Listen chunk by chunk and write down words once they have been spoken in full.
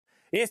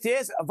Este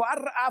es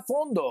VAR a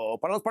fondo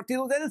para los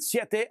partidos del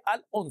 7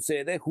 al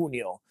 11 de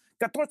junio.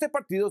 14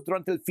 partidos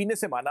durante el fin de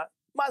semana,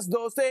 más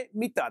 2 de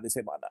mitad de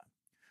semana.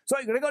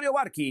 Soy Gregorio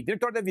Barkey,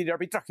 director de video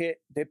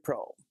arbitraje de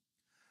Pro.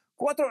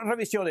 4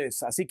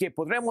 revisiones, así que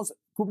podremos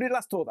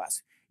cubrirlas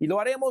todas. Y lo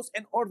haremos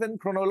en orden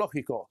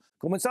cronológico,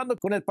 comenzando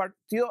con el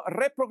partido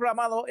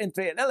reprogramado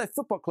entre el LA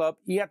Football Club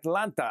y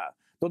Atlanta,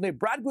 donde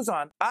Brad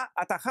Guzan ha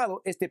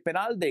atajado este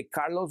penal de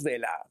Carlos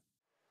Vela.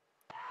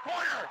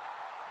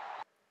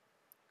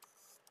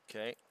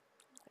 Okay.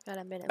 Got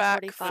a minute.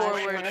 Back,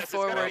 45.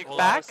 forward,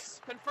 back.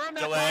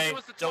 Delay.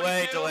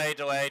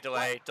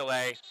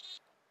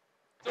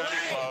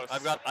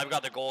 I've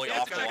got the goalie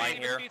off the line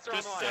here.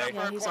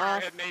 Yeah, he's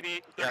off.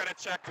 Maybe they're gonna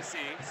check to see.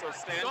 So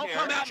stand Don't here.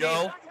 come at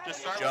Joe.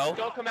 Joe.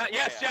 Don't come out.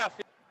 Yes, Jeff.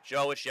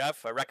 Joe, it's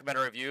Jeff. I recommend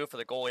a review for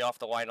the goalie off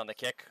the line on the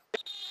kick.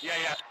 Yeah.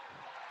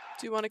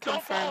 Do you want to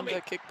confirm the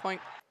kick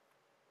point?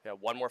 Yeah,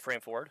 one more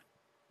frame forward.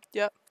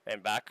 Yep.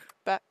 And back.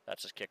 Back.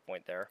 That's his kick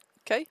point there.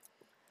 Okay.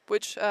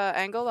 Which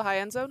angle? The high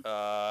end zone? Is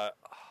that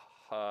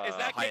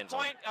high kick end zone.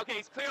 point? Okay,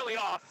 he's clearly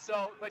off.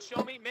 So, but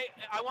show me.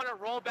 I want to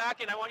roll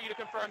back, and I want you to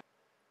confirm.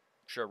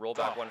 Sure, roll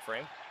back one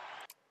frame.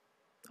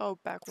 Oh,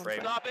 back one. Frame.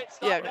 Stop it.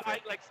 Yeah, Stop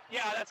it.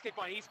 Yeah, that's kick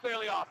point. He's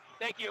clearly off.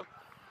 Thank you.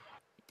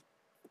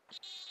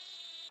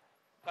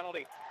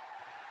 Penalty.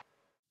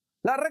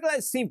 La regla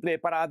es simple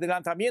para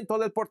adelantamiento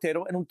del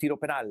portero en un tiro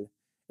penal.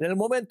 En el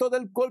momento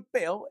del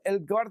golpeo,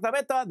 el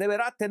guardameta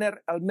deberá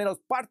tener al menos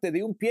parte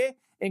de un pie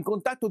en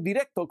contacto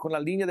directo con la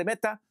línea de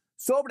meta,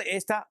 sobre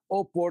esta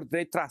o por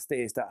detrás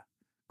de esta.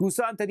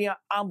 Guzan tenía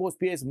ambos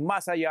pies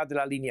más allá de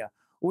la línea.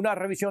 Una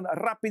revisión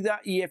rápida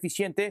y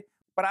eficiente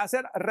para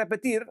hacer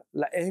repetir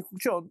la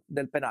ejecución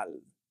del penal.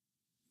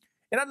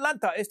 En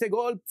Atlanta, este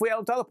gol fue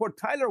anotado por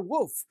Tyler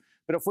Wolff,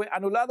 pero fue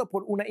anulado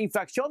por una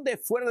infracción de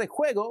fuera de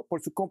juego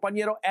por su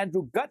compañero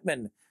Andrew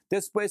Gutman,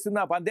 después de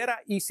una bandera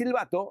y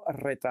silbato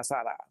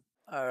retrasada.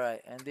 All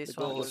right, and this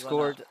The one goal we're was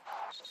scored.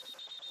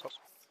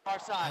 Far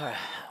side. All right.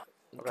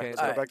 Okay, let's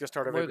All go right. back to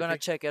start of We're gonna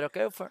ABP. check it,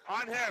 okay?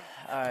 On him.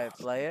 All right,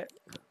 play it.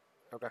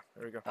 Okay,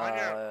 there we go.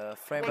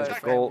 Frame We'll by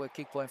check frame it. with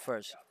kick point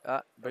first.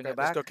 Bring Okay, it back.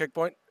 let's do kick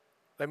point.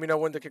 Let me know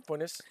when the kick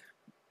point is.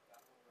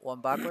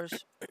 One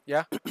backwards.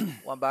 Yeah.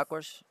 One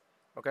backwards.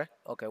 Okay.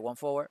 Okay, one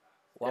forward.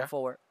 One Yeah.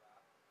 forward.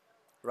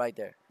 Right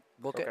there.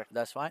 Book Okay. it.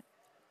 That's fine.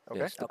 Okay.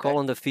 Yes, the Okay. call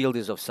on the field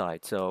is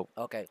offside. So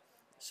Okay.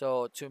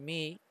 So to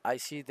me, I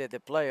see that the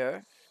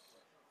player,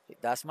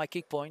 that's my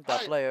kick point.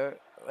 That player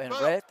in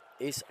red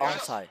is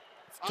onside.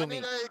 To me,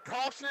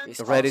 it's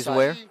the red is onside.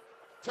 where?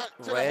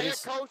 Red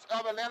is.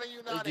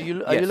 Are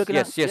you yes, looking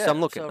yes, at? yes. Yeah, I'm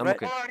looking. so I'm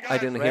red- looking. I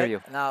didn't hear red.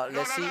 you. Now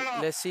let's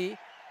see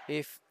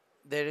if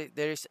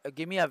there is.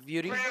 Give me a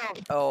beauty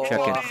or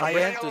Checking. a high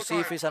end to see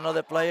if it's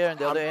another player in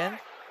the other end.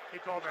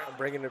 I'm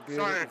bringing the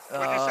beauty. Sorry.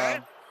 What'd you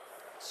say?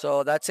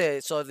 So that's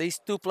it. So these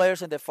two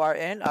players in the far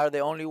end are the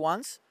only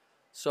ones.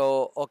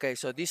 So okay,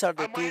 so these are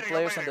the I'm two waiting,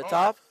 players on I'm the waiting.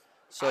 top.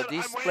 So I'm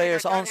these waiting,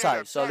 players I can't hear onside.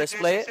 him. So Sorry, let's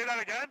Jason, play it. say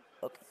that again?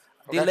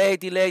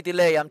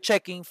 Delay. I'm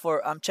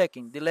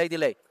checking.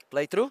 Delay.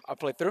 Play through. I'll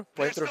play through.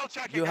 Play They're through. still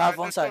checking, You guys. have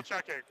They're still onside.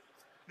 checking.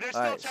 They're All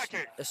still right,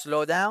 checking.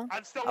 slow down.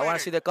 I'm still I want to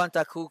waiting. see the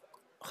contact.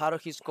 How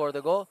did he score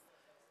the goal?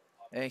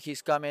 And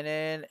he's coming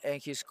in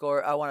and he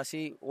scored. I want to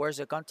see where's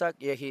the contact.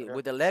 Yeah,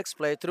 with the legs.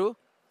 Play through.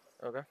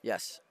 Okay.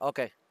 Yes.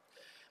 Okay.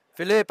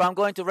 Philippe, I'm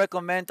going to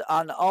recommend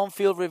an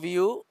on-field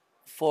review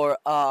for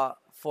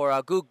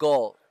a good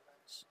goal.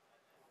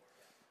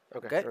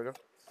 Okay. Okay. There we go.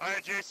 All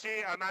right,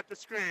 JC, I'm at the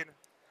screen.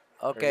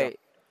 Okay.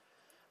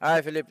 All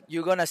right, Philippe.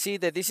 You're gonna see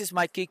that this is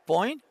my kick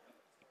point.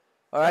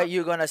 All right.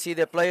 You're gonna see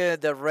the player,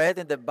 the red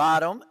in the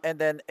bottom, and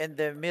then in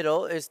the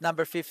middle is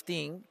number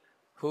 15,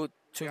 who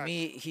to Yes.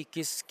 me he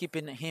is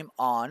keeping him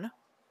on.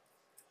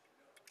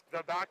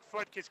 The back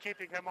foot is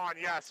keeping him on,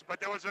 yes. But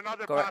there was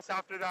another Correct. pass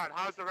after that.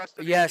 How's the rest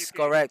of the Yes,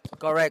 APP?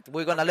 correct.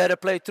 We're gonna let it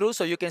play through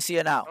so you can see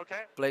it now.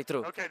 Okay. Play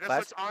through. Okay, this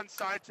Pass. looks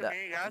onside to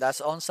me, yes.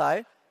 That's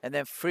onside, and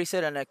then freeze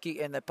it and a kick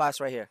and the pass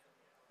right here.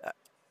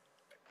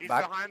 He's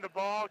back. behind the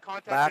ball.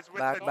 Contact Back, is with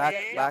the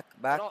knee.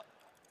 back.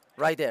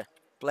 Right there.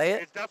 Play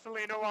it. It's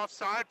definitely no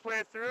offside.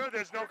 Play it through.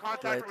 There's no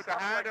contact with the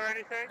hand or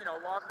anything.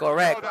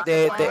 Correct. No,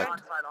 The that's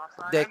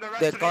the and the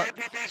rest of the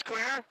APP is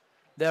clear?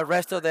 the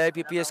rest of the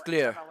APP is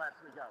clear.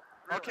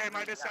 Okay, I'm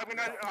going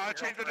to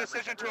change the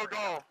decision to a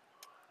goal.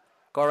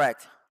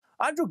 Correct.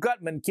 Andrew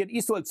Gutman, quien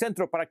hizo el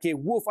centro para que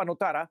Wolff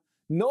anotara,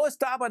 no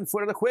estaba en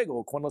fuera de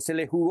juego cuando se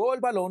le jugó el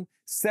balón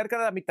cerca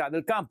de la mitad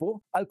del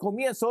campo al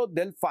comienzo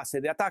del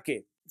fase de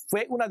ataque.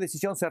 Fue una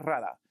decisión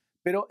cerrada,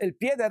 pero el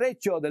pie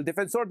derecho del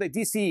defensor de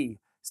DC,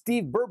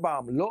 Steve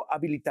Birbaum, lo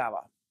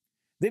habilitaba.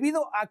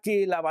 Debido a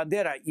que la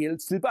bandera y el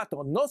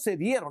silbato no se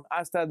dieron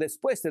hasta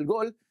después del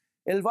gol,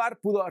 el VAR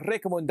pudo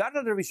recomendar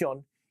la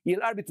revisión y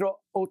el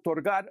árbitro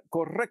otorgar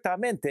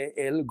correctamente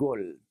el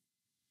gol.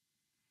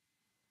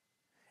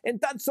 En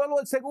tan solo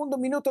el segundo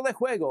minuto de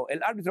juego,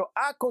 el árbitro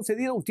ha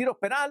concedido un tiro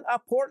penal a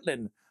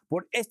Portland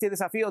por este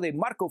desafío de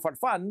Marco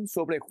Farfán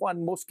sobre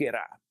Juan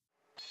Mosquera.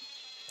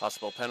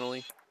 Possible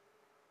penalty.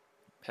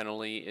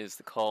 Penalty is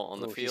the call on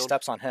the He field.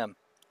 steps on him.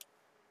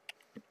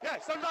 Yeah,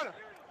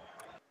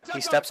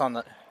 He steps on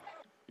the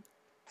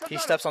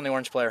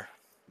orange player.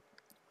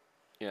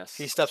 Yes.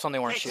 He steps on the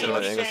orange shoe.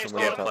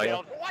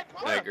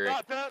 I agree.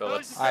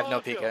 Phillips. I have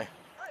no PK.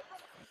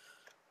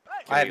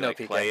 I have no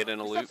PK. Play it in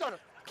a loop.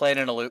 Play it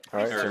in a loop. All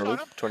right, it's in a loop.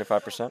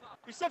 25%.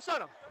 He steps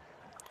on him.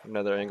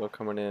 Another angle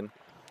coming in.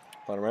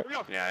 Bottom right.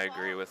 Yeah, I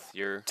agree with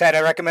your. Ted,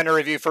 I recommend a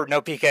review for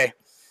no PK.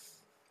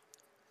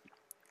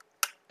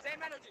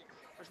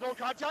 There's no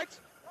contact.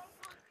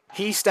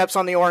 He steps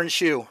on the orange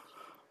shoe.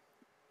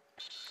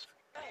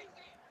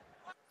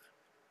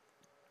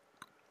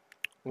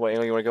 What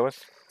angle you want to go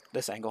with?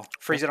 This angle.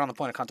 Freeze it on the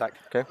point of contact.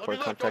 Okay, point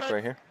of contact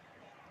right here.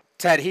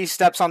 Ted, he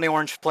steps on the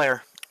orange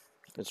player.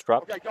 It's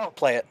dropped. Okay, go.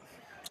 Play it.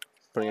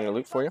 Putting in a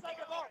loop for you.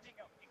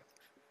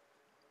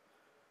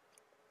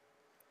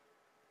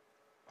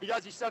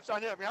 He steps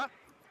on him, yeah?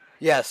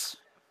 Yes.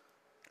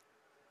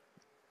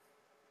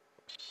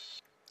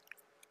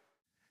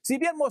 Si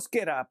bien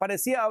Mosquera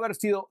parecía haber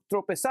sido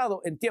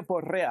tropezado en tiempo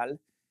real,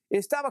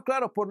 estaba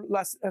claro por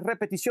las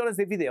repeticiones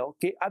de video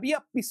que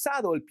había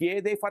pisado el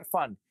pie de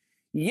Farfán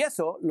y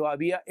eso lo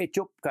había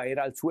hecho caer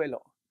al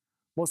suelo.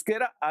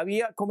 Mosquera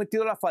había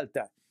cometido la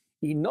falta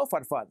y no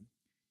Farfán.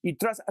 Y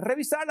tras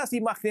revisar las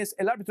imágenes,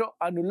 el árbitro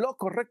anuló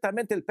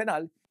correctamente el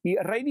penal y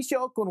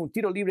reinició con un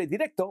tiro libre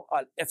directo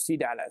al FC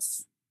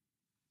Dallas.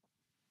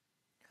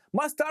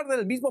 Más tarde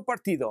del mismo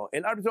partido,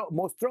 el árbitro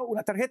mostró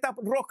una tarjeta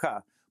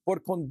roja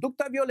por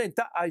conducta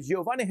violenta a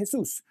Giovanni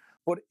Jesús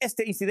por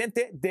este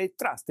incidente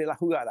detrás de la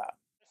jugada.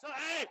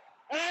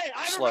 Hey, I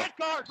have Slow. a red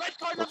card. Red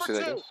card Let's number see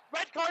that 2. again.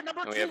 Red card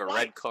number 2. And we have a red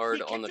white. card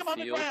He on the kicked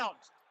him field. ground.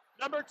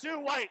 Number 2,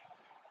 white.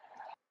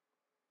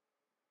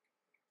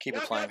 Keep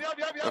it playing.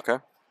 Yep. Okay.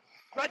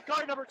 Red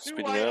card number 2,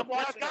 Speeding white. it I'm up.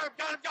 watching. Got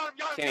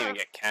him. Can't even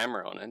get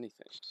camera on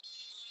anything.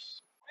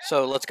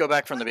 So let's go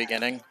back from the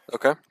beginning.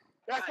 Okay.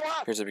 Back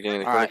off. Here's the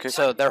beginning of the All corner right, kick.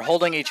 so they're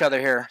holding each other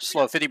here.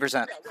 Slow,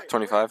 50%.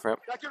 25, right?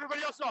 Back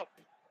everybody else up.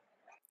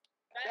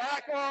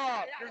 Back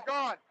off. You're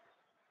gone.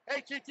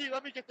 Hey, KT,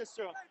 let me get this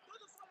to him.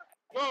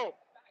 Go.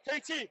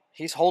 KT.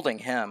 He's holding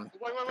him.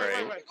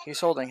 Wait. He's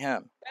holding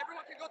him.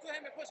 Everyone can go to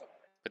him and push him.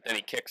 But then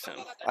he kicks him.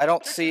 I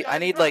don't see. I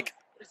need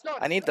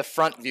the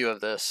front view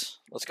of this.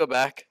 Let's go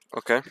back.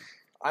 Okay.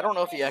 I don't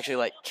know if he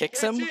actually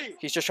kicks him.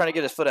 He's just trying to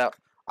get his foot out.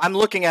 I'm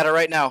looking at it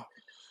right now.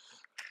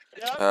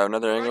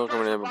 Another angle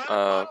coming in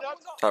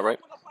top right.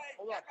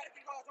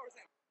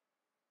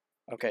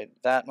 Okay,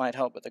 that might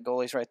help, but the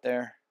goalie's right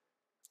there.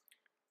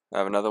 I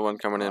have another one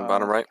coming in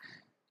bottom right.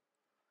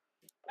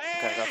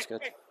 Okay, that's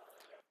good.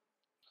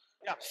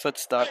 Foot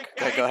stuck.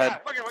 Okay, go ahead.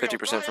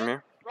 50% from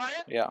here. Ryan?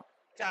 Yeah.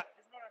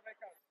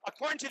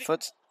 According to the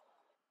Foot's.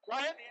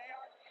 Ryan?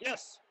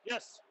 Yes.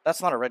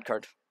 That's not a red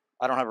card.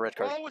 I don't have a red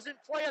card. Ball was in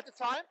play at the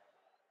time.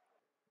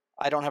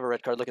 I don't have a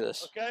red card. Look at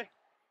this. Okay.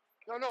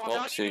 No, I'm Well,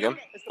 not see again.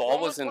 Is the Ball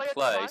was in at the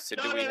play, time? so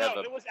No, do we no, have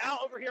no. a- It was out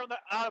over here on the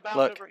out of bounds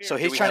Look, over here. so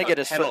Do he's we trying to have a get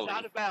his foot. penalty?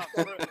 Out of bounds.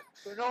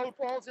 There are no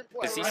balls in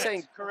play. Is he right?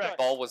 saying correct?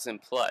 ball was in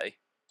play?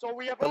 So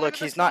we have But look,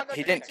 he's not.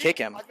 He didn't kick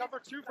him. Number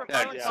 2 for No,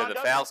 Fondo. so the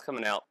foul's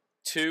coming out.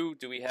 2,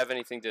 do we have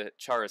anything to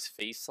Chara's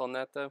face on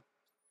that, though?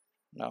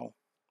 No.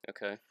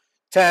 Okay.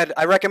 Ted,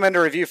 I recommend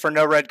a review for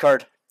no red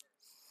card.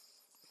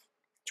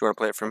 Do you want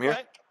to play it from here?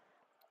 Okay.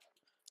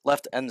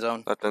 Left end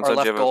zone. Left end or side,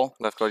 left do you have goal.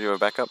 a left goal, do you have a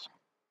backup?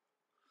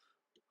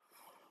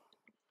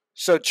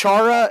 So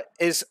Chara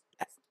is.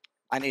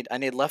 I need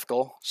left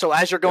goal. So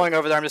as you're going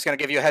over there, I'm just going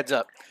to give you a heads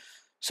up.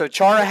 So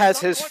Chara has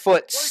his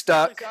foot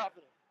stuck.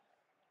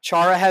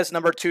 Chara has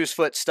number 2's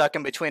foot stuck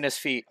in between his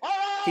feet.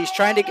 He's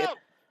trying to get.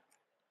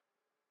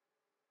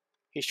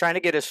 He's trying to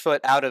get his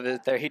foot out of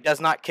it there. He does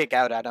not kick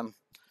out at him.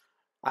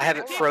 I have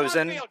it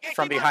frozen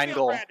from behind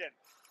goal.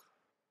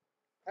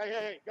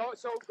 Hey, go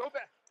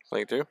back.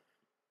 Playing through.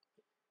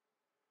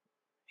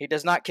 He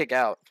does not kick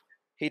out.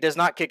 He does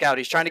not kick out.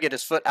 He's trying to get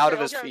his foot out of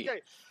his feet.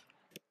 Okay.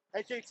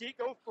 Hey, KT,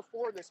 go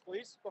before this,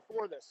 please.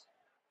 Before this.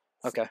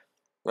 Okay.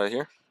 Right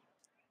here.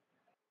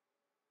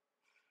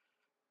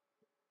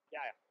 Yeah.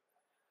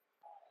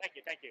 Thank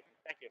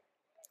you.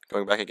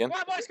 Going back again. Come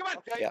on, boys, come on.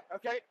 Okay. Yeah.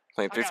 Okay.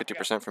 Playing through I got it,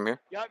 50% from here.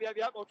 Yep.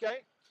 Okay.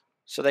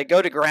 So they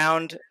go to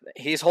ground.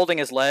 He's holding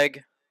his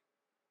leg,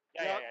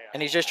 Yeah.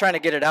 and he's just trying to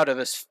get it out of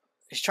his.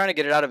 He's trying to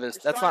get it out of his.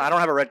 That's not. I don't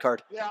have a red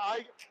card. Yeah,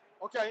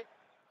 okay.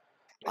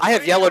 I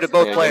have yellow to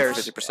both Yeah, players.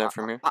 50%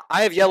 from here.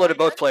 I have yellow to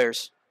both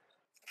players.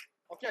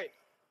 Okay.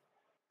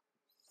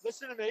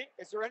 Listen to me.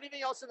 Is there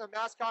anything else in the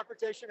mass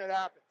confrontation that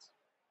happens?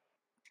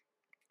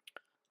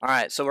 All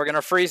right. So we're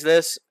gonna freeze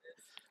this.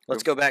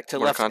 Let's go back to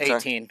More left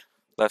contact. 18.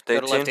 Left Go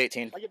 18. to left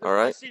 18. All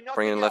right.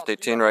 Bring in left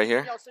 18 right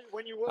here.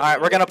 All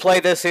right. We're gonna play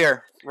this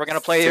here. We're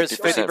gonna play here's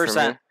 50% from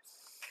 50%. here.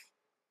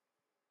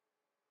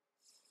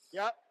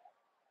 Yep.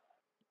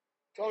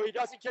 So he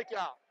doesn't kick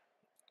out.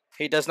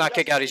 He does not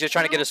kick out. He's just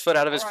trying to get his foot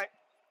out of his. All right.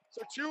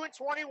 So 2 and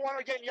 21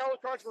 are getting yellow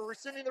cards. We're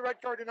rescinding the red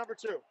card to number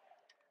 2.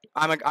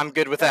 I'm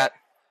good with that.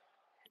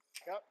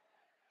 Yep.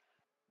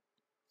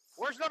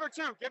 Where's number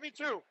 2? Give me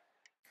 2.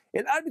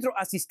 El árbitro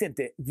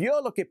asistente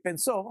vio lo que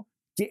pensó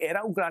que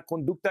era una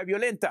conducta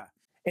violenta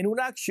en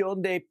una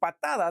acción de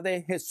patada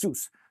de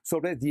Jesús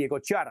sobre Diego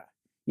Chara.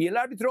 Y el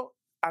árbitro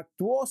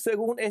actuó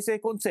según ese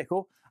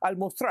consejo al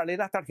mostrarle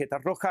la tarjeta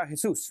roja a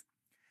Jesús.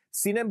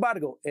 Sin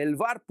embargo, el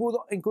VAR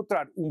pudo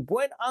encontrar un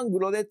buen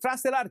ángulo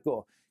detrás del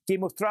arco que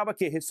mostraba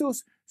que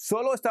Jesús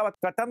solo estaba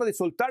tratando de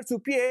soltar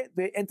su pie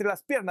de entre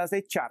las piernas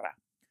de Chara.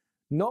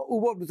 No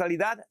hubo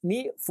brutalidad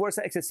ni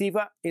fuerza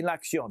excesiva en la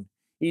acción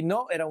y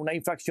no era una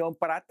infracción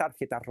para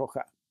tarjeta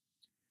roja.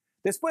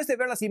 Después de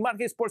ver las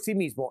imágenes por sí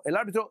mismo, el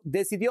árbitro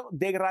decidió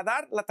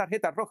degradar la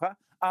tarjeta roja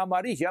a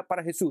amarilla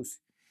para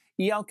Jesús.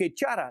 Y aunque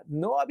Chara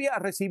no había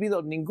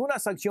recibido ninguna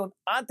sanción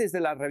antes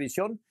de la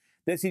revisión,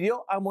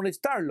 decidió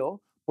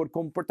amonestarlo por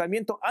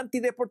comportamiento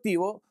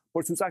antideportivo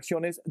por sus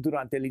acciones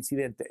durante el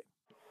incidente.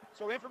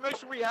 So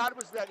information we had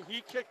was that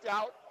he kicked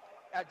out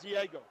at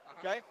Diego,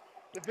 okay?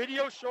 The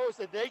video shows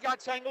that they got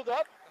tangled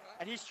up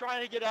and he's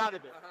trying to get out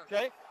of it,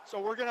 okay? So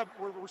we're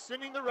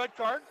sending the red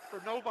card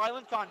for no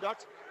violent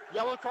conduct,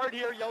 yellow card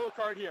here,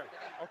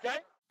 okay?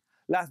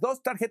 Las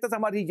dos tarjetas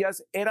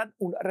amarillas eran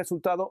un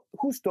resultado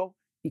justo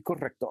y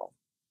correcto.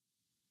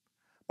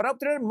 Para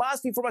obtener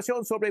más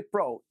información sobre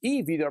Pro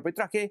y video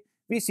arbitraje,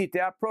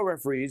 visite a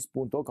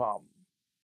proreferees.com.